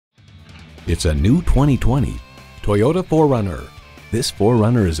It's a new 2020 Toyota 4Runner. This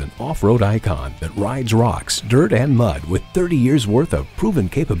 4Runner is an off-road icon that rides rocks, dirt, and mud with 30 years worth of proven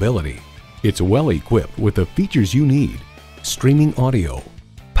capability. It's well equipped with the features you need: streaming audio,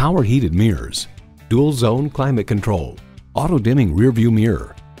 power heated mirrors, dual zone climate control, auto dimming rear view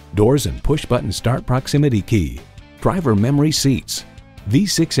mirror, doors and push button start proximity key, driver memory seats,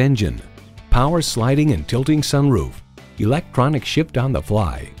 V6 engine, power sliding and tilting sunroof, electronic shift on the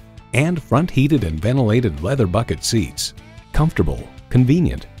fly, and front heated and ventilated leather bucket seats. Comfortable,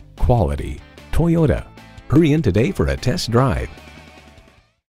 convenient, quality. Toyota. Hurry in today for a test drive.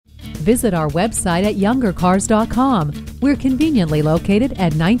 Visit our website at youngercars.com. We're conveniently located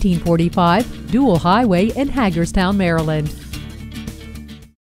at 1945 Dual Highway in Hagerstown, Maryland.